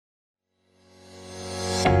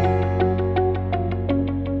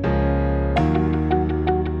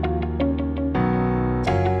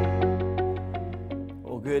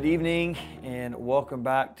welcome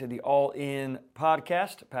back to the All In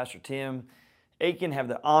podcast. Pastor Tim Aiken, have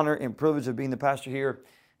the honor and privilege of being the pastor here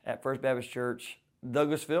at First Baptist Church,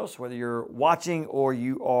 Douglasville. So whether you're watching or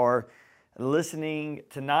you are listening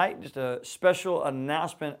tonight, just a special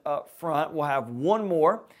announcement up front. We'll have one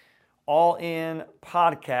more All In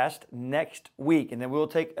podcast next week, and then we'll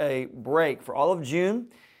take a break for all of June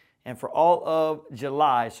and for all of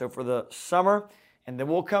July. So for the summer, and then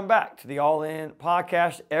we'll come back to the All In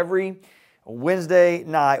podcast every Wednesday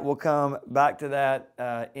night. We'll come back to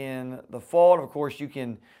that in the fall. And of course, you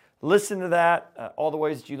can listen to that all the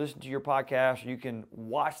ways that you listen to your podcast. You can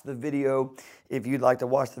watch the video if you'd like to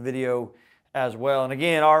watch the video as well. And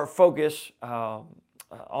again, our focus on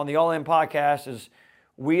the All In podcast is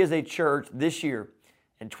we as a church this year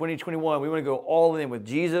in 2021, we want to go all in with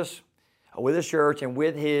Jesus, with His church, and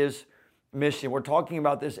with His mission. We're talking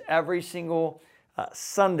about this every single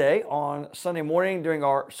Sunday. On Sunday morning during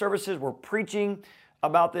our services, we're preaching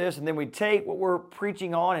about this, and then we take what we're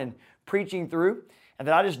preaching on and preaching through, and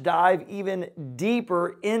then I just dive even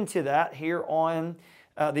deeper into that here on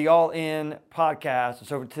the All In podcast. And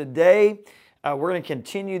so today, we're going to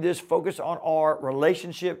continue this focus on our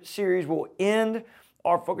relationship series. We'll end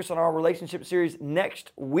our focus on our relationship series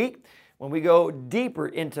next week when we go deeper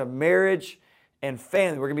into marriage and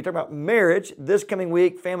family. We're going to be talking about marriage this coming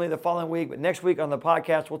week, family the following week, but next week on the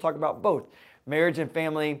podcast, we'll talk about both marriage and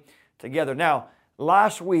family together. Now,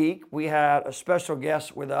 last week, we had a special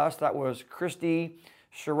guest with us. That was Christy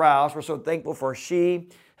Sherrouse. We're so thankful for she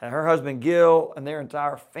and her husband, Gil, and their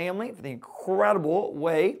entire family for the incredible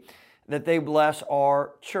way that they bless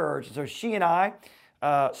our church. And so she and I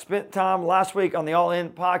spent time last week on the All In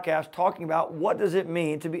podcast talking about what does it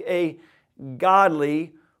mean to be a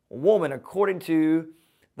godly woman according to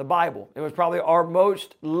the Bible. It was probably our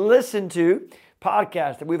most listened to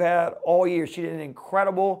podcast that we've had all year. She did an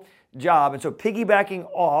incredible job. And so piggybacking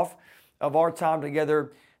off of our time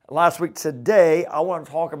together last week, today I want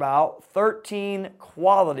to talk about 13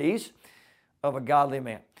 qualities of a godly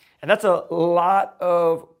man. And that's a lot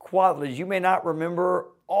of qualities. You may not remember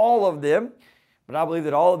all of them, but I believe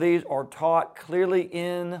that all of these are taught clearly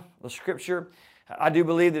in the Scripture. I do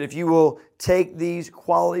believe that if you will take these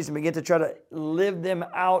qualities and begin to try to live them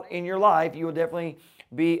out in your life, you will definitely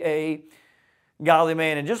be a godly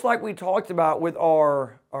man. And just like we talked about with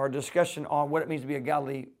our discussion on what it means to be a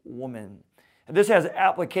godly woman, this has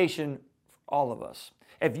application for all of us.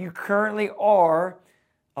 If you currently are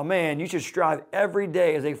a man, you should strive every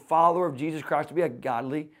day as a follower of Jesus Christ to be a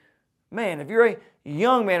godly man. If you're a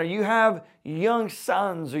young man, or you have young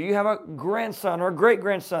sons, or you have a grandson or a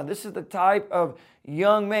great-grandson, this is the type of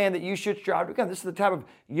young man that you should strive to become. This is the type of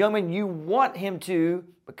young man you want him to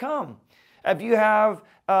become. If you have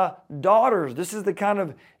daughters, this is the kind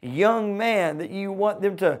of young man that you want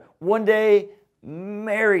them to one day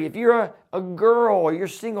marry. If you're a girl or you're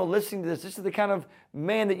single listening to this, this is the kind of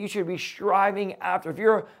man that you should be striving after. If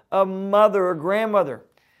you're a mother or grandmother,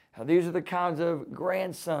 these are the kinds of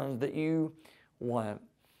grandsons that you want.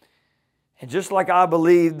 And just like I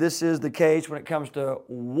believe this is the case when it comes to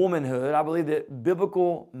womanhood, I believe that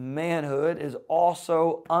biblical manhood is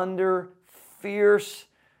also under fierce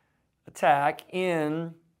attack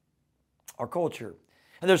in our culture.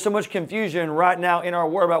 And there's so much confusion right now in our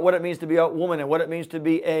world about what it means to be a woman and what it means to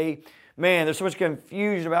be a man. There's so much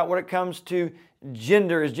confusion about when it comes to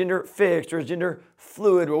gender. Is gender fixed or is gender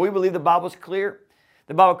fluid? Well, we believe the Bible's clear.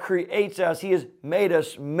 The Bible creates us. He has made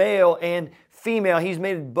us male and female. He's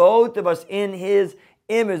made both of us in His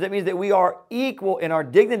image. That means that we are equal in our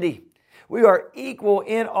dignity. We are equal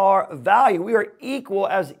in our value. We are equal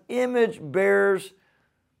as image bearers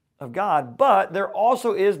of God. But there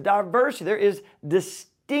also is diversity. There is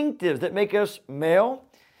distinctives that make us male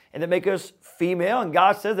and that make us female. And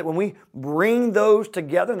God says that when we bring those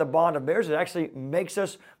together in the bond of marriage, it actually makes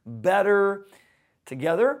us better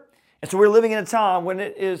together. And so we're living in a time when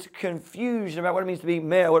it is confusion about what it means to be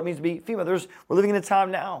male, what it means to be female. We're living in a time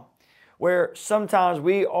now where sometimes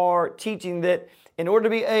we are teaching that in order to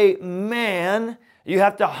be a man, you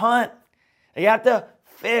have to hunt, you have to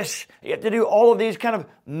fish, you have to do all of these kind of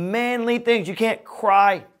manly things. You can't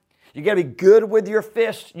cry. You got to be good with your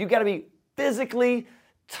fists. You got to be physically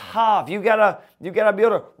tough. You got to be able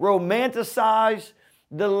to romanticize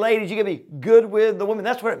the ladies. You got to be good with the women.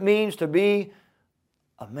 That's what it means to be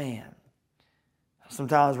a man.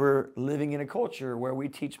 Sometimes we're living in a culture where we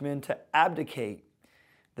teach men to abdicate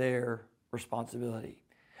their responsibility.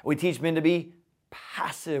 We teach men to be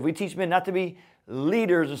passive. We teach men not to be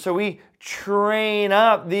leaders. And so we train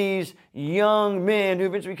up these young men who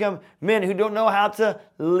eventually become men who don't know how to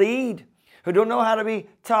lead. who don't know how to be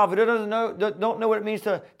tough, who don't know what it means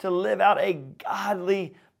to live out a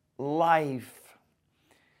godly life.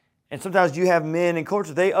 And sometimes you have men in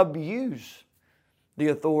culture, they abuse the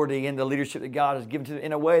authority and the leadership that God has given to them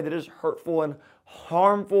in a way that is hurtful and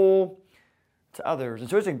harmful to others. And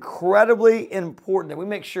so it's incredibly important that we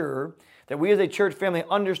make sure that we as a church family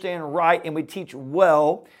understand right and we teach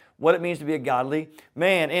well what it means to be a godly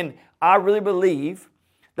man. And I really believe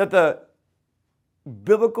that the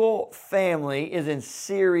biblical family is in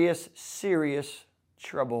serious, serious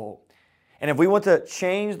trouble. And if we want to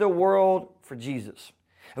change the world for Jesus,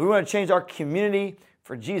 if we want to change our community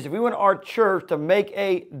for Jesus, if we want our church to make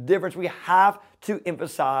a difference, we have to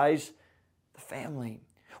emphasize the family.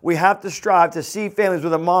 We have to strive to see families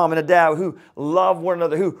with a mom and a dad who love one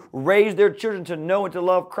another, who raise their children to know and to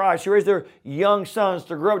love Christ, who raise their young sons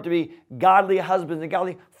to grow up to be godly husbands and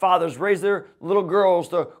godly fathers, raise their little girls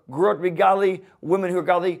to grow up to be godly women who are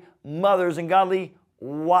godly mothers and godly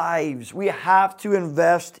wives. We have to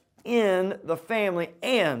invest in the family,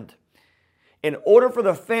 and in order for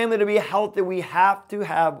the family to be healthy, we have to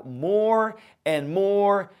have more and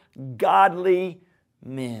more godly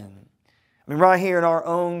men. I mean, right here in our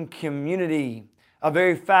own community, a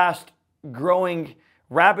very fast growing,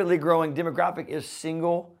 rapidly growing demographic is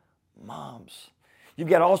single moms. You've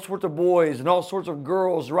got all sorts of boys and all sorts of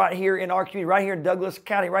girls right here in our community, right here in Douglas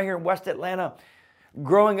County, right here in West Atlanta,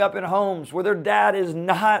 growing up in homes where their dad is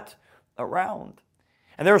not around.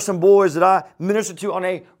 And there are some boys that I minister to on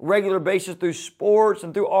a regular basis through sports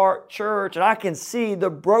and through our church, and I can see the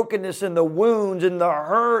brokenness and the wounds and the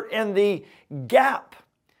hurt and the gap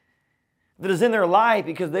that is in their life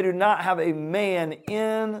because they do not have a man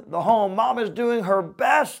in the home. Mom is doing her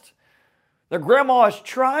best. Their grandma is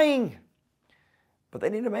trying, but they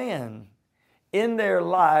need a man in their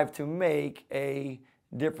life to make a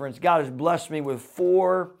difference. God has blessed me with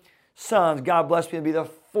 4 sons. God blessed me to be the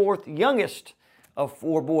 4th youngest of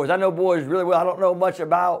 4 boys. I know boys really well. I don't know much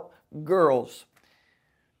about girls.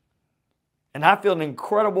 And I feel an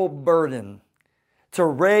incredible burden to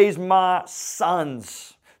raise my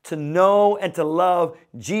sons to know and to love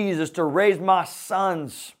Jesus, to raise my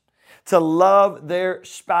sons to love their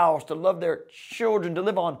spouse, to love their children, to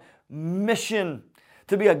live on mission,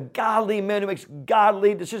 to be a godly man who makes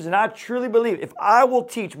godly decisions. And I truly believe if I will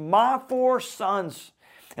teach my 4 sons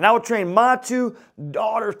and I will train my 2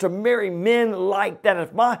 daughters to marry men like that, and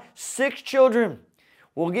if my 6 children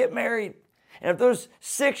will get married, and if those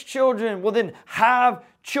 6 children will then have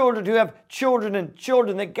children who have children and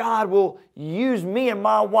children, that God will use me and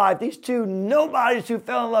my wife, these 2 nobodies who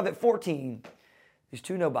fell in love at 14, these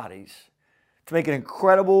 2 nobodies, to make an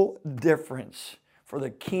incredible difference for the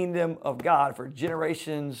kingdom of God for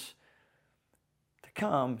generations to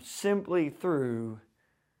come simply through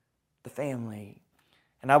the family.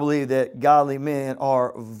 And I believe that godly men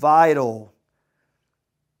are vital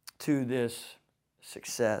to this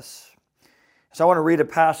success. So I want to read a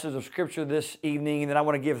passage of Scripture this evening, and then I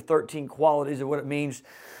want to give 13 qualities of what it means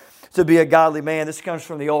to be a godly man. This comes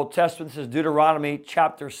from the Old Testament. This is Deuteronomy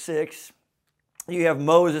chapter 6. You have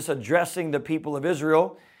Moses addressing the people of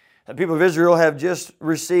Israel. The people of Israel have just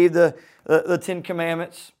received the 10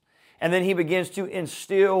 Commandments. And then he begins to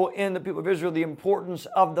instill in the people of Israel the importance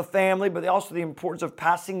of the family, but also the importance of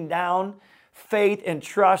passing down faith and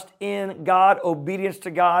trust in God, obedience to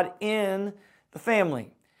God in the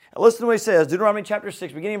family. Now listen to what he says, Deuteronomy chapter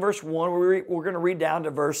 6, beginning in verse 1, we're going to read down to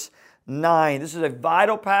verse 9. This is a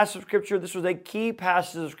vital passage of Scripture. This was a key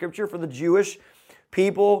passage of Scripture for the Jewish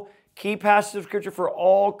people, key passage of Scripture for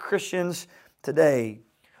all Christians today.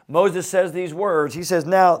 Moses says these words. He says,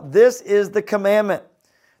 now this is the commandment,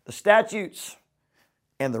 the statutes,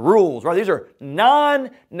 and the rules, right? These are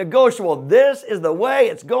non-negotiable. This is the way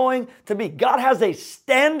it's going to be. God has a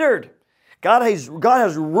standard. God has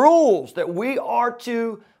rules that we are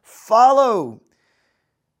to follow.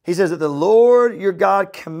 He says that the Lord your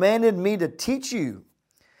God commanded me to teach you,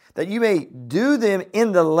 that you may do them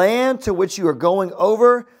in the land to which you are going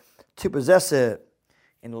over to possess it.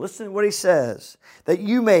 And listen to what he says, that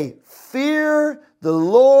you may fear the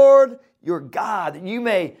Lord your God, that you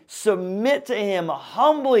may submit to Him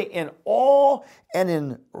humbly in awe and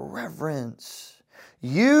in reverence.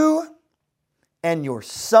 You and your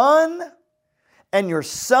son and your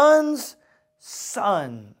son's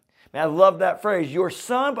son. Man, I love that phrase, your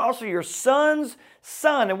son, but also your son's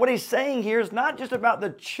son. And what he's saying here is not just about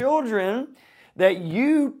the children that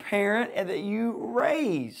you parent and that you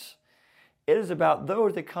raise. It is about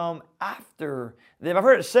those that come after them. I've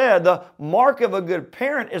heard it said, the mark of a good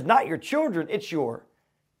parent is not your children, it's your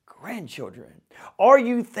grandchildren. Are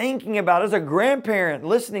you thinking about, as a grandparent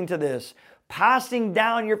listening to this, passing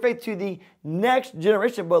down your faith to the next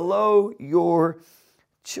generation below your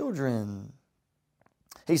children.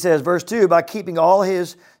 He says, verse 2, by keeping all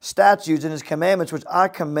His statutes and His commandments, which I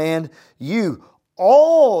command you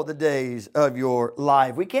all the days of your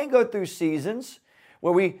life. We can't go through seasons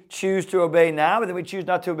where we choose to obey now, but then we choose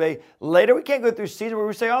not to obey later. We can't go through seasons where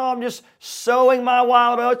we say, oh, I'm just sowing my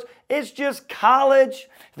wild oats. It's just college.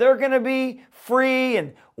 They're going to be free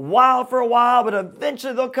and wild for a while, but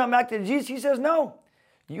eventually they'll come back to Jesus. He says, no,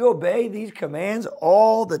 you obey these commands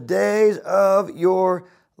all the days of your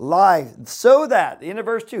life, so that, the end of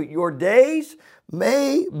verse 2, your days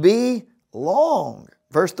may be long.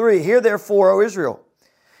 Verse 3, hear therefore, O Israel,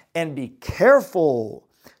 and be careful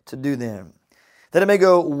to do them, that it may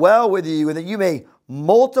go well with you, and that you may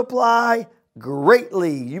multiply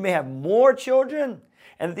greatly. You may have more children,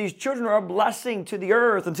 and that these children are a blessing to the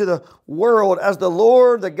earth and to the world, as the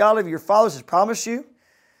Lord, the God of your fathers, has promised you,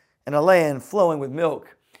 in a land flowing with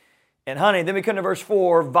milk and honey. Then we come to verse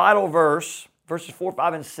 4, vital verse, verses 4,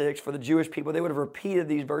 5, and 6 for the Jewish people. They would have repeated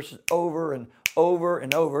these verses over and over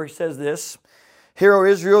and over. He says this, hear, O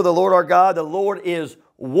Israel, the Lord our God, the Lord is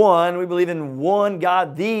one. We believe in one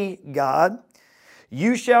God, the God.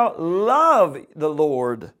 You shall love the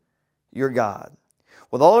Lord your God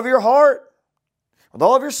with all of your heart, with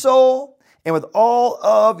all of your soul, and with all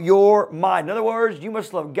of your mind. In other words, you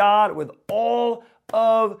must love God with all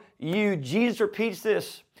of you. Jesus repeats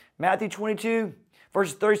this, Matthew 22,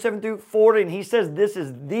 verses 37 through 40, and He says this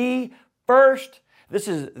is the first, this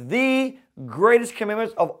is the greatest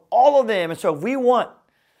commandments of all of them. And so if we want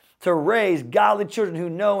to raise godly children who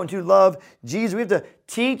know and who love Jesus, we have to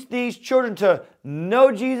teach these children to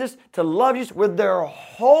know Jesus, to love Jesus with their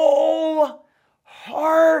whole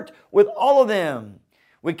heart, with all of them.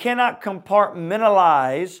 We cannot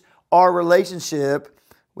compartmentalize our relationship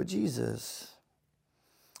with Jesus.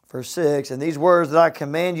 Verse 6, and these words that I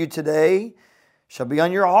command you today shall be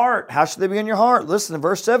on your heart. How shall they be on your heart? Listen to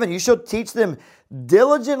verse 7. You shall teach them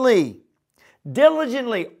diligently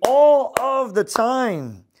all of the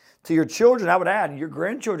time to your children. I would add your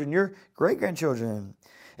grandchildren, your great-grandchildren.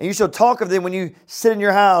 And you shall talk of them when you sit in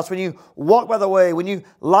your house, when you walk by the way, when you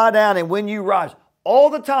lie down, and when you rise. All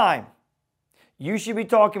the time, you should be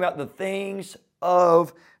talking about the things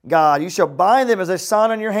of God. You shall bind them as a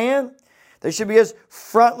sign on your hand. They should be as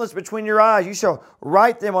frontlets between your eyes. You shall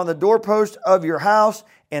write them on the doorpost of your house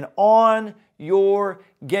and on your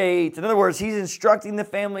gates. In other words, He's instructing the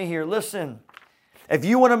family here. Listen, if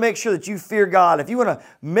you want to make sure that you fear God, if you want to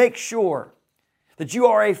make sure that you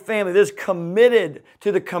are a family that is committed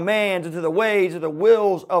to the commands and to the ways and the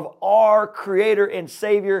wills of our Creator and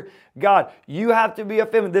Savior God, you have to be a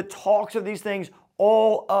family that talks of these things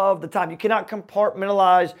all of the time. You cannot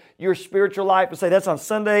compartmentalize your spiritual life and say, that's on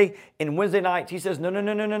Sunday and Wednesday nights. He says,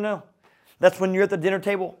 no. That's when you're at the dinner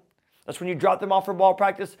table. That's when you drop them off for ball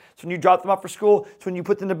practice. It's when you drop them off for school. It's when you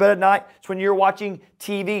put them to bed at night. It's when you're watching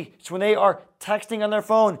TV. It's when they are texting on their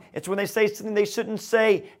phone. It's when they say something they shouldn't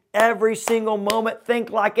say. Every single moment,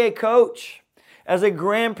 think like a coach. As a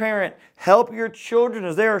grandparent, help your children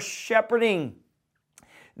as they are shepherding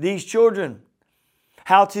these children,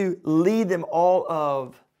 how to lead them all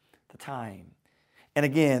of the time. And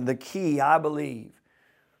again, the key, I believe,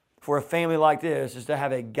 for a family like this is to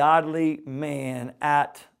have a godly man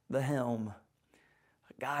at the helm.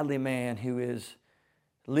 A godly man who is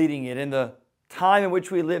leading it. And the time in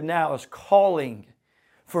which we live now is calling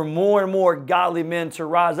for more and more godly men to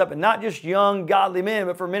rise up. And not just young godly men,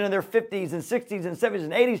 but for men in their 50s and 60s and 70s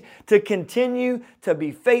and 80s to continue to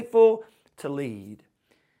be faithful to lead.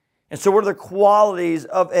 And so what are the qualities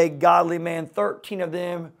of a godly man? 13 of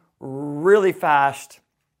them really fast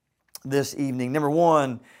this evening. Number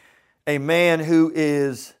 1, a man who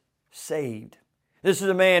is saved. This is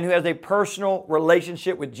a man who has a personal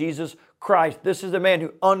relationship with Jesus Christ. This is a man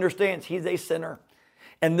who understands he's a sinner.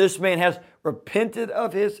 And this man has repented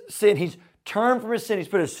of his sin. He's turned from his sin. He's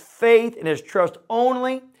put his faith and his trust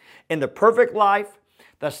only in the perfect life,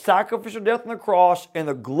 the sacrificial death on the cross, and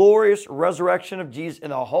the glorious resurrection of Jesus.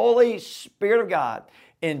 And the Holy Spirit of God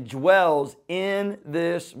indwells in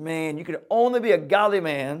this man. You can only be a godly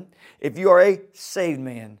man if you are a saved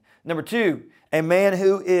man. Number 2, a man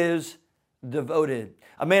who is devoted.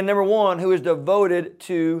 A man, number 1, who is devoted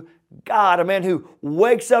to God. A man who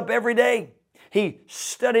wakes up every day. He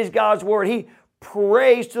studies God's Word. He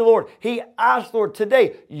prays to the Lord. He asks the Lord,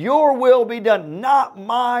 today, your will be done, not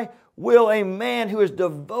my will. A man who is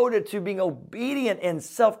devoted to being obedient and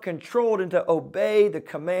self-controlled and to obey the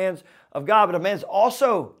commands of God. But a man's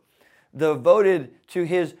also devoted to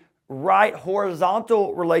his right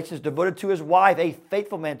horizontal relations, devoted to his wife, a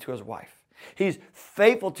faithful man to his wife. He's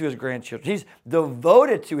faithful to his grandchildren. He's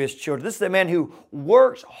devoted to his children. This is a man who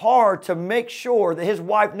works hard to make sure that his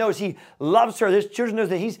wife knows he loves her. His children knows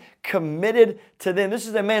that he's committed to them. This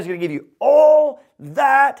is a man who's going to give you all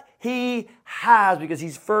that he has because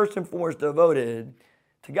he's first and foremost devoted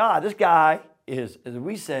to God. This guy is, as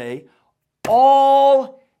we say,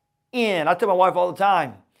 all in. I tell my wife all the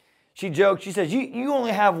time. She jokes, she says, you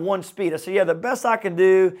only have one speed. I said, yeah, the best I can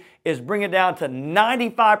do is bring it down to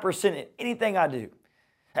 95% in anything I do.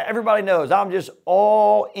 Everybody knows I'm just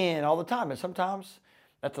all in all the time. And sometimes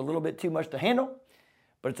that's a little bit too much to handle,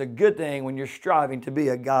 but it's a good thing when you're striving to be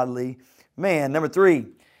a godly man. Number 3,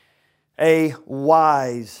 a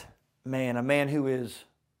wise man, a man who is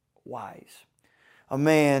wise. A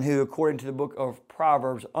man who, according to the book of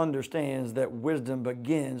Proverbs, understands that wisdom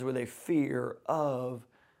begins with a fear of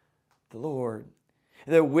the Lord.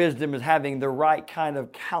 That wisdom is having the right kind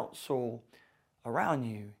of counsel around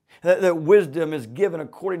you. That wisdom is given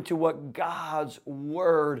according to what God's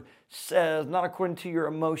word says, not according to your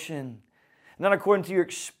emotion, not according to your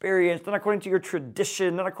experience, not according to your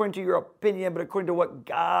tradition, not according to your opinion, but according to what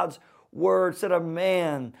God's word said. A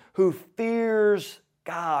man who fears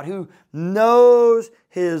God, who knows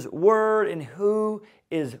his word, and who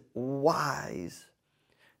is wise.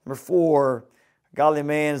 Number 4, a godly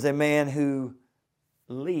man is a man who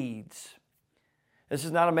leads. This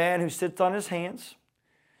is not a man who sits on his hands.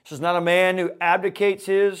 This is not a man who abdicates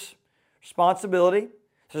his responsibility.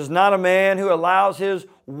 This is not a man who allows his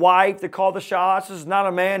wife to call the shots. This is not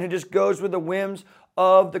a man who just goes with the whims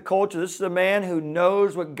of the culture. This is a man who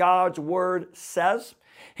knows what God's word says.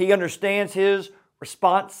 He understands his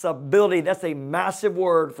responsibility. That's a massive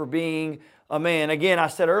word for being a man. Again, I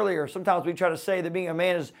said earlier, sometimes we try to say that being a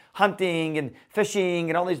man is hunting and fishing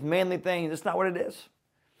and all these manly things. That's not what it is.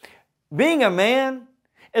 Being a man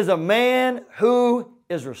is a man who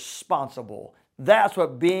is responsible. That's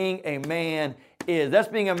what being a man is. That's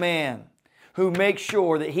being a man who makes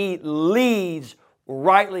sure that he leads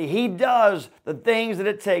rightly. He does the things that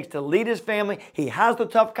it takes to lead his family. He has the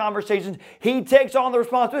tough conversations. He takes on the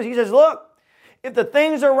responsibility. He says, look, if the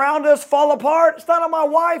things around us fall apart, it's not on my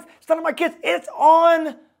wife, it's not on my kids, it's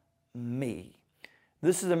on me.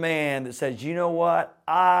 This is a man that says, you know what?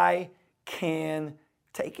 I can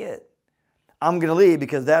take it. I'm going to lead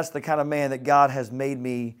because that's the kind of man that God has made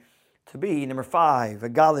me to be. Number 5, a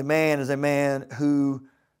godly man is a man who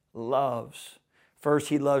loves. First,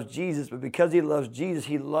 he loves Jesus, but because he loves Jesus,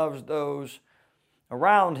 he loves those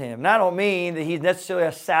around him. And I don't mean that he's necessarily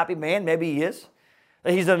a sappy man. Maybe he is.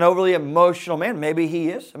 That he's an overly emotional man. Maybe he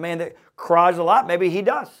is. A man that cries a lot. Maybe he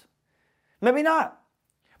does. Maybe not.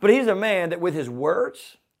 But he's a man that with his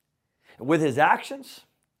words, with his actions,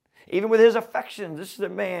 even with his affections, this is a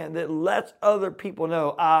man that lets other people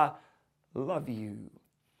know, I love you.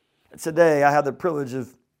 Today, I had the privilege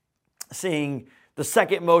of seeing the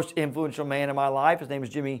second most influential man in my life. His name is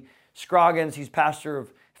Jimmy Scroggins. He's pastor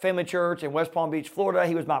of Family Church in West Palm Beach, Florida.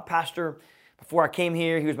 He was my pastor before I came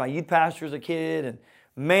here. He was my youth pastor as a kid, and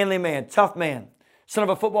manly man, tough man, son of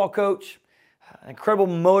a football coach, incredible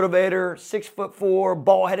motivator, 6'4",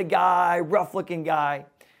 bald-headed guy, rough-looking guy.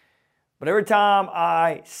 But every time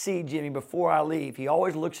I see Jimmy before I leave, he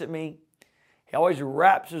always looks at me. He always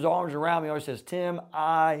wraps his arms around me. He always says, Tim,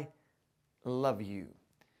 I love you.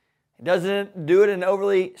 He doesn't do it in an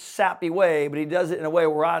overly sappy way, but he does it in a way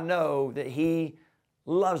where I know that he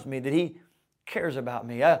loves me, that he cares about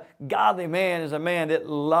me. A godly man is a man that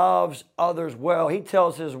loves others well. He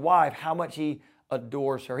tells his wife how much he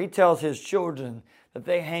adores her. He tells his children that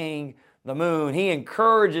they hang the moon. He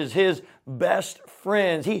encourages his best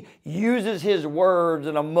friends. He uses his words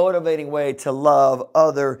in a motivating way to love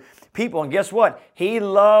other people. And guess what? He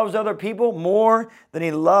loves other people more than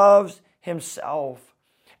he loves himself.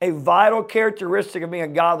 A vital characteristic of being a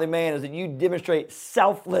godly man is that you demonstrate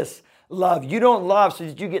selfless love. You don't love so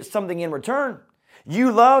that you get something in return.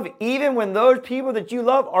 You love even when those people that you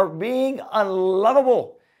love are being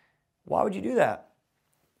unlovable. Why would you do that?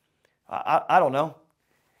 I don't know.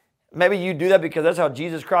 Maybe you do that because that's how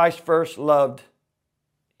Jesus Christ first loved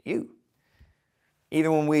you,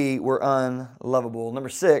 even when we were unlovable. Number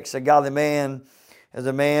 6, a godly man is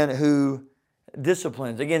a man who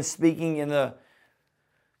disciplines. Again, speaking in the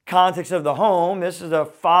context of the home, this is a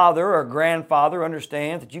father or grandfather who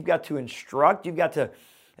understands that you've got to instruct, you've got to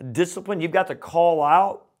discipline, you've got to call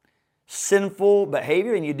out sinful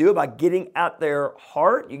behavior, and you do it by getting at their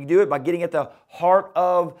heart. You can do it by getting at the heart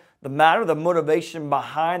of the matter, the motivation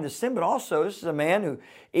behind the sin. But also, this is a man who,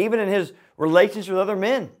 even in his relations with other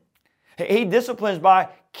men, he disciplines by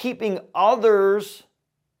keeping others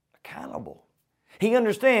accountable. He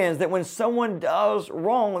understands that when someone does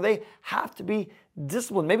wrong, they have to be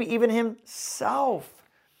disciplined, maybe even himself.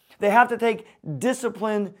 They have to take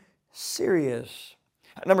discipline serious.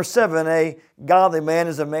 Number 7, a godly man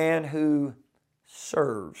is a man who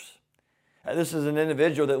serves. This is an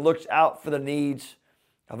individual that looks out for the needs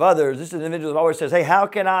of others. This is an individual that always says, hey, how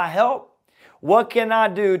can I help? What can I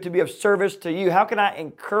do to be of service to you? How can I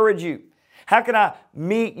encourage you? How can I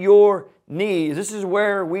meet your needs? This is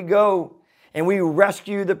where we go and we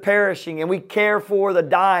rescue the perishing and we care for the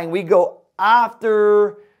dying. We go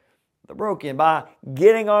after the broken by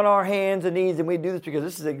getting on our hands and knees, and we do this because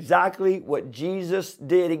this is exactly what Jesus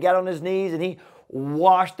did. He got on his knees and he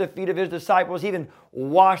washed the feet of his disciples. He even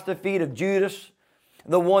washed the feet of Judas,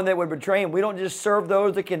 the one that would betray him. We don't just serve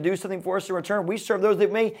those that can do something for us in return. We serve those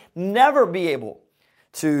that may never be able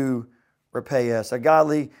to repay us. A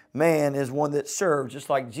godly man is one that serves, just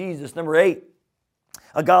like Jesus. Number 8,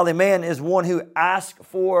 a godly man is one who asks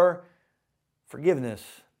for forgiveness.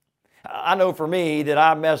 I know for me that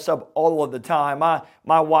I mess up all of the time.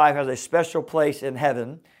 My wife has a special place in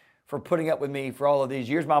heaven for putting up with me for all of these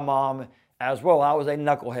years. My mom as well. I was a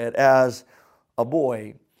knucklehead as a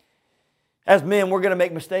boy. As men, we're going to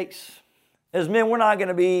make mistakes. As men, we're not going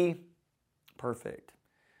to be perfect.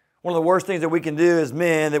 One of the worst things that we can do as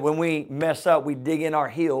men, that when we mess up, we dig in our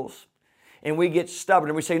heels and we get stubborn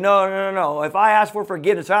and we say, no. If I ask for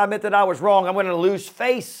forgiveness, if I admit that I was wrong, I'm going to lose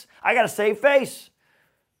face. I got to save face.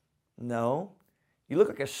 No, you look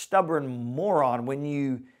like a stubborn moron when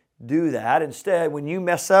you do that. Instead, when you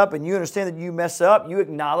mess up and you understand that you mess up, you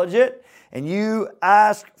acknowledge it and you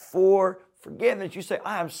ask for forgiveness. You say,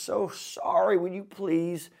 I am so sorry. Will you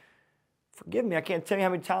please forgive me? I can't tell you how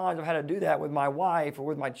many times I've had to do that with my wife or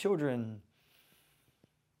with my children.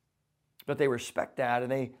 But they respect that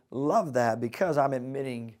and they love that because I'm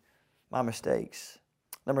admitting my mistakes.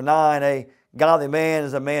 Number 9, a godly man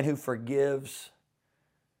is a man who forgives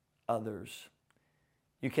others.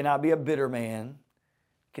 You cannot be a bitter man.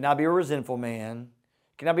 You cannot be a resentful man.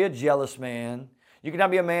 You cannot be a jealous man. You cannot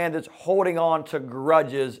be a man that's holding on to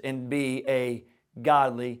grudges and be a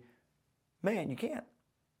godly man. You can't.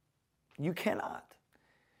 You cannot.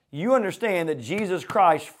 You understand that Jesus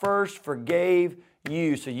Christ first forgave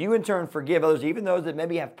you. So you in turn forgive others, even those that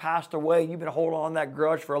maybe have passed away. You've been holding on to that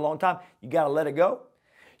grudge for a long time. You got to let it go.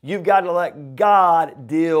 You've got to let God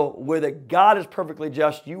deal with it. God is perfectly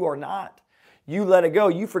just. You are not. You let it go.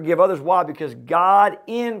 You forgive others. Why? Because God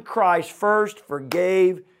in Christ first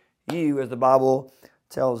forgave you, as the Bible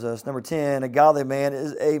tells us. Number 10, a godly man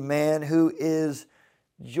is a man who is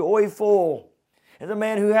joyful. It's a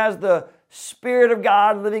man who has the Spirit of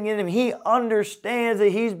God living in him. He understands that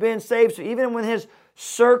he's been saved. So even when his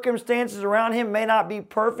circumstances around him may not be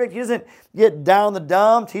perfect, he doesn't get down the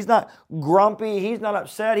dumps. He's not grumpy. He's not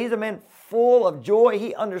upset. He's a man full of joy.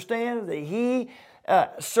 He understands that he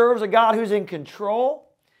serves a God who's in control,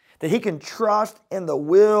 that he can trust in the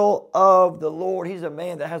will of the Lord. He's a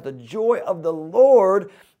man that has the joy of the Lord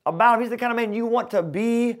about him. He's the kind of man you want to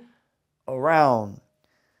be around.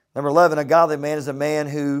 Number 11, a godly man is a man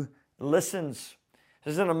who listens.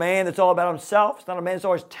 This isn't a man that's all about himself. It's not a man that's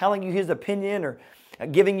always telling you his opinion or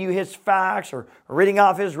giving you his facts or reading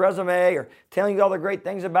off his resume or telling you all the great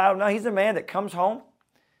things about him. No, he's a man that comes home.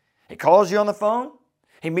 He calls you on the phone.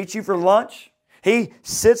 He meets you for lunch. He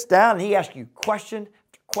sits down and he asks you question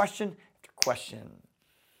after question after question.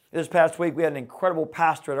 This past week, we had an incredible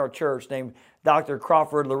pastor at our church named Dr.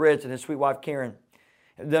 Crawford Loritz and his sweet wife, Karen.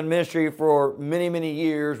 They've done ministry for many, many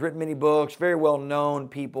years, written many books, very well-known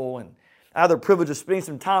people. And I had the privilege of spending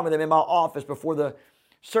some time with them in my office before the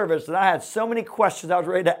service. And I had so many questions I was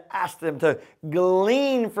ready to ask them, to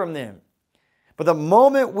glean from them. But the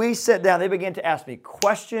moment we sat down, they began to ask me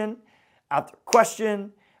question after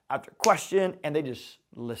question after question, and they just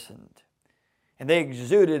listened. And they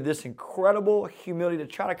exuded this incredible humility to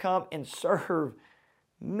try to come and serve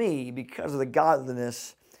me because of the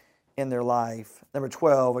godliness in their life. Number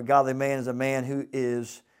 12, a godly man is a man who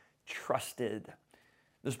is trusted.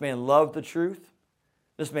 This man loves the truth.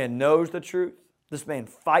 This man knows the truth. This man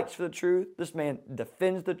fights for the truth. This man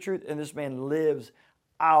defends the truth. And this man lives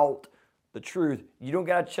out the truth. You don't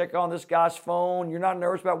got to check on this guy's phone. You're not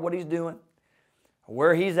nervous about what he's doing,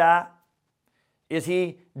 where he's at. Is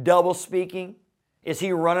he double speaking? Is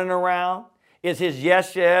he running around? Is his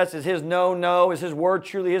yes, yes? Is his no, no? Is his word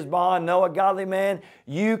truly his bond? No, a godly man,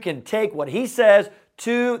 you can take what he says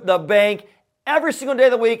to the bank every single day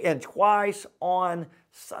of the week and twice on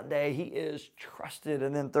Sunday. He is trusted.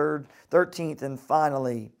 And then 13th and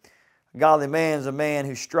finally, a godly man is a man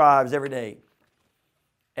who strives every day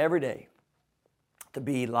to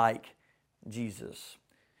be like Jesus.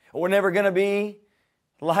 We're never going to be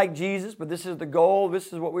like Jesus, but this is the goal.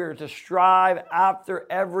 This is what we are to strive after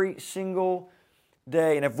every single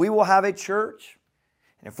day. And if we will have a church,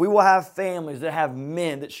 and if we will have families that have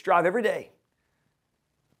men that strive every day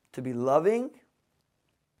to be loving,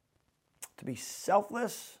 to be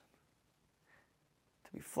selfless,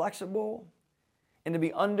 to be flexible, and to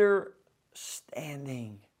be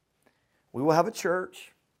understanding, we will have a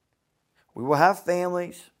church, we will have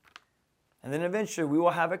families, and then eventually we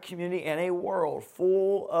will have a community and a world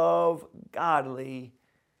full of godly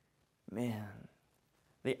men.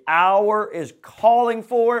 The hour is calling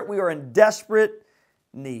for it. We are in desperate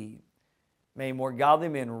need. May more godly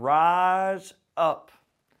men rise up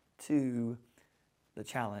to the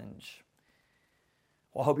challenge.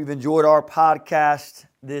 Well, I hope you've enjoyed our podcast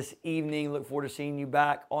this evening. Look forward to seeing you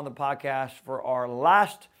back on the podcast for our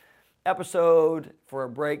last episode for a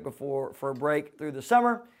break through the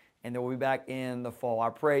summer, and then we'll be back in the fall. I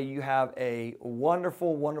pray you have a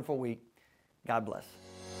wonderful, wonderful week. God bless.